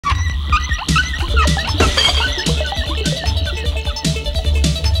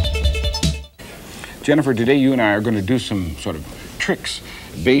Jennifer, today you and I are going to do some sort of tricks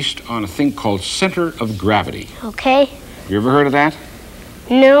based on a thing called center of gravity. Okay. You ever heard of that?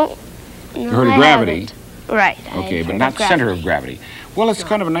 No. You heard of gravity? Haven't. Right. Okay, but not center of gravity. Well, it's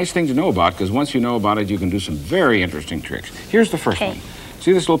kind of a nice thing to know about, because once you know about it, you can do some very interesting tricks. Here's the first one.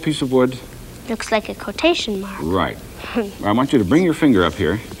 See this little piece of wood? Looks like a quotation mark. Right. I want you to bring your finger up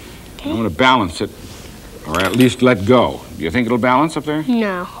here. Okay. I'm going to balance it, or at least let go. Do you think it'll balance up there?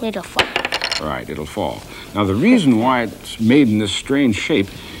 No, it'll fall. Right, it'll fall. Now, the reason why it's made in this strange shape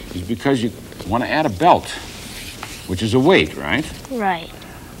is because you want to add a belt, which is a weight, right? Right.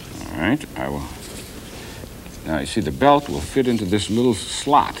 All right, I will. Now, you see, the belt will fit into this little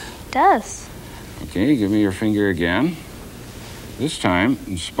slot. It does. Okay, give me your finger again. This time,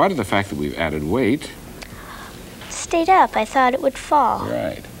 in spite of the fact that we've added weight... It stayed up. I thought it would fall.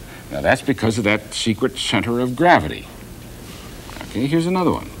 Right. Now, that's because of that secret center of gravity. Okay, here's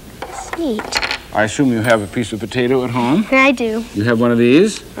another one. Neat. I assume you have a piece of potato at home? I do. You have one of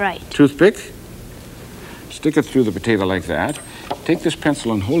these? Right. Toothpick. Stick it through the potato like that. Take this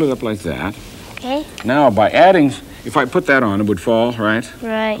pencil and hold it up like that. Okay. Now, by adding, if I put that on, it would fall, right?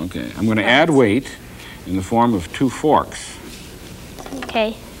 Right. Okay. I'm going to add weight in the form of 2 forks.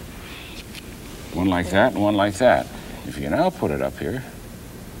 Okay. One like that and one like that. If you now put it up here...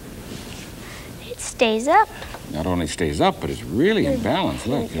 It stays up. Not only stays up, but it's really in balance.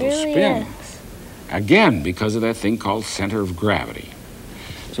 Look, it'll really spin. Is. Again, because of that thing called center of gravity.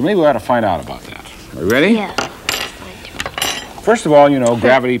 So maybe we ought to find out about that. Are you ready? Yeah. First of all, you know,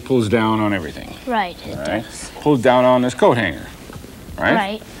 gravity pulls down on everything. Right, it does. Pulls down on this coat hanger, right?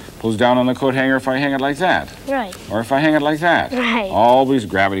 Right. Pulls down on the coat hanger if I hang it like that. Right. Or if I hang it like that. Right. Always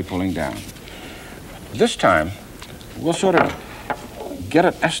gravity pulling down. This time, we'll sort of get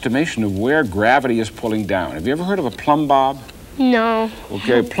an estimation of where gravity is pulling down. Have you ever heard of a plumb bob? No.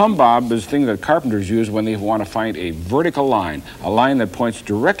 Okay, plumb bob is a thing that carpenters use when they want to find a vertical line, a line that points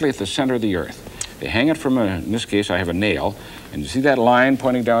directly at the center of the earth. They hang it from in this case, I have a nail, and you see that line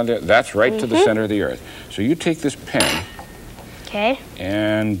pointing down there? That's right to the center of the earth. So you take this pen, okay,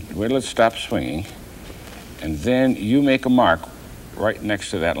 and wait till it stops swinging, and then you make a mark right next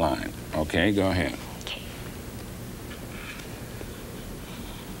to that line. Okay, go ahead. Okay.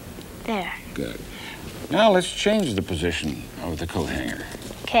 There. Good. Now let's change the position of the coat hanger.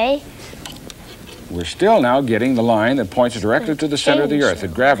 Okay. We're still now getting the line that points directly to the center of the earth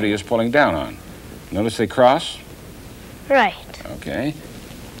that gravity is pulling down on. Notice they cross? Right. Okay.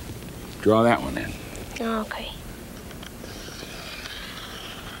 Draw that one in. Okay.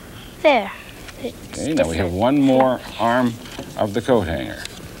 There. Okay, now we have one more arm of the coat hanger.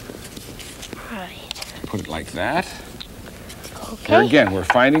 Right. Put it like that. Okay. Here again, we're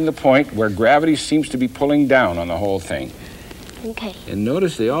finding the point where gravity seems to be pulling down on the whole thing. Okay. And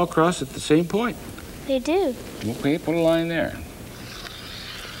notice they all cross at the same point. They do. Okay, put a line there.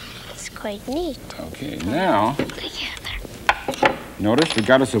 It's quite neat. Okay, now, Together. notice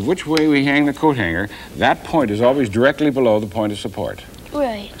regardless of which way we hang the coat hanger, that point is always directly below the point of support.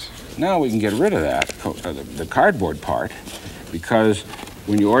 Right. Now we can get rid of that, the cardboard part, because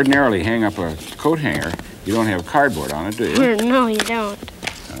when you ordinarily hang up a coat hanger, you don't have cardboard on it, do you? No, you don't.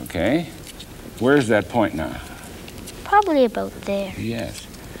 Okay. Where's that point now? Probably about there. Yes.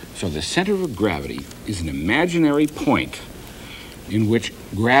 So the center of gravity is an imaginary point in which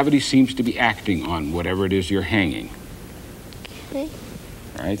gravity seems to be acting on whatever it is you're hanging. Okay.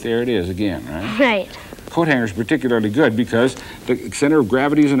 Right there it is again, right? Right. Coat hanger is particularly good because the center of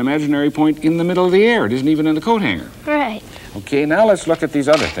gravity is an imaginary point in the middle of the air. It isn't even in the coat hanger. Right. Okay, now let's look at these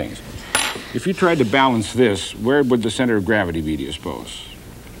other things. If you tried to balance this, where would the center of gravity be, do you suppose?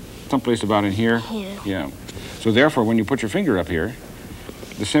 Someplace about in here? Yeah. So therefore, when you put your finger up here,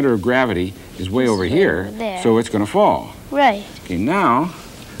 the center of gravity is way over here, so it's going to fall. Right. Okay, now,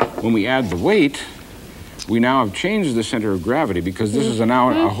 when we add the weight, we now have changed the center of gravity because this is now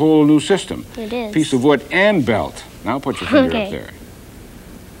a whole new system. It is. Piece of wood and belt. Now put your finger up there.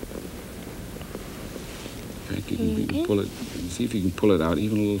 In fact, you can pull it, see if you can pull it out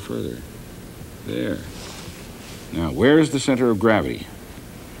even a little further. There. Now, where's the center of gravity?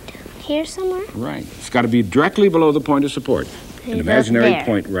 Here somewhere? Right. It's got to be directly below the point of support. An imaginary there.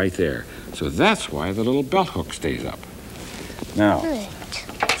 point right there. So that's why the little belt hook stays up. Now, Right.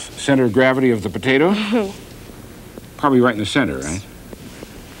 center of gravity of the potato? Probably right in the center, right?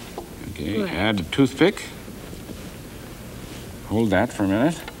 Okay, Right. add the toothpick. Hold that for a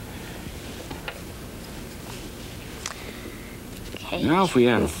minute. Okay. Now if we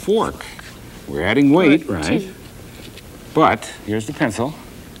add a fork, we're adding weight, right? But here's the pencil.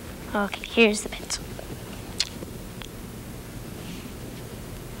 Okay, here's the pencil.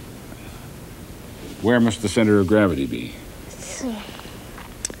 where must the center of gravity be?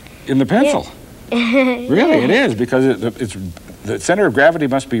 In the pencil. Really, it is, because the center of gravity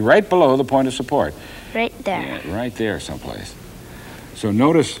must be right below the point of support. Right there. Yeah, right there someplace. So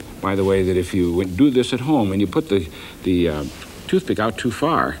notice, by the way, that if you do this at home and you put the toothpick out too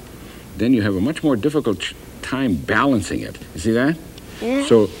far, then you have a much more difficult time balancing it. You see that? Yeah.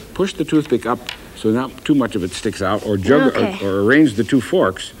 So push the toothpick up so not too much of it sticks out, or jug or arrange the two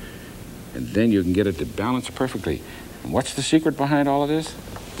forks, and then you can get it to balance perfectly. And what's the secret behind all of this?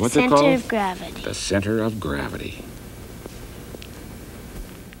 What's it called? Center of gravity. The center of gravity.